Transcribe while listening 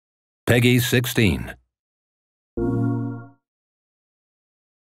Peggy 16.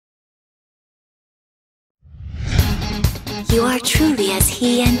 You are truly as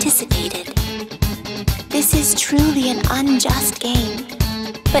he anticipated. This is truly an unjust game.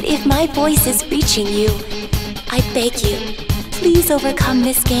 But if my voice is reaching you, I beg you, please overcome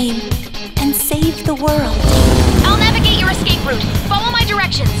this game and save the world. I'll navigate your escape route. Follow my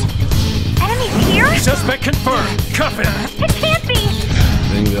directions. Enemies here? Suspect confirmed. Cuff him. It can't be!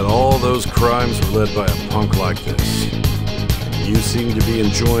 Thing that all those crimes were led by a punk like this. You seem to be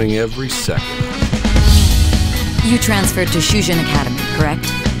enjoying every second. You transferred to Jungian Academy, correct?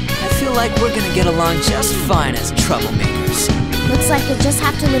 I feel like we're gonna get along just fine as troublemakers. Looks like you'll just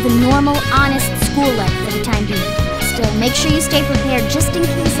have to live a normal, honest school life for the time being. Still, make sure you stay prepared just in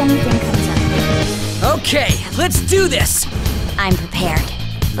case anything comes up. Okay, let's do this! I'm prepared.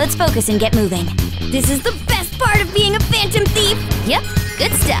 Let's focus and get moving. This is the best part of being a Phantom Thief! Yep,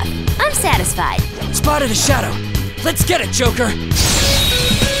 good stuff. I'm satisfied. Spotted a shadow. Let's get it, Joker!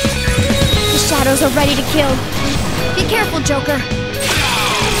 The shadows are ready to kill. Be careful, Joker.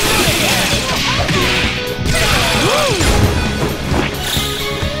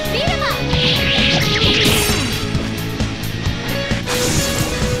 Beat him up!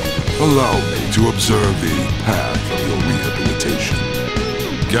 Allow me to observe the path of your rehabilitation.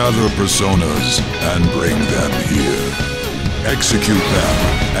 Gather personas and bring them here. Execute them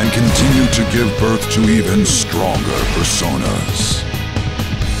and continue to give birth to even stronger personas.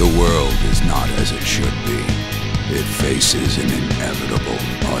 The world is not as it should be. It faces an inevitable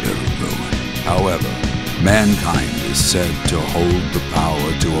utter ruin. However, mankind is said to hold the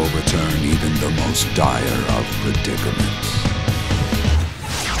power to overturn even the most dire of predicaments.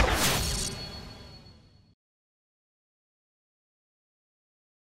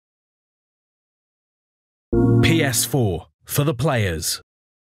 PS4 for the players.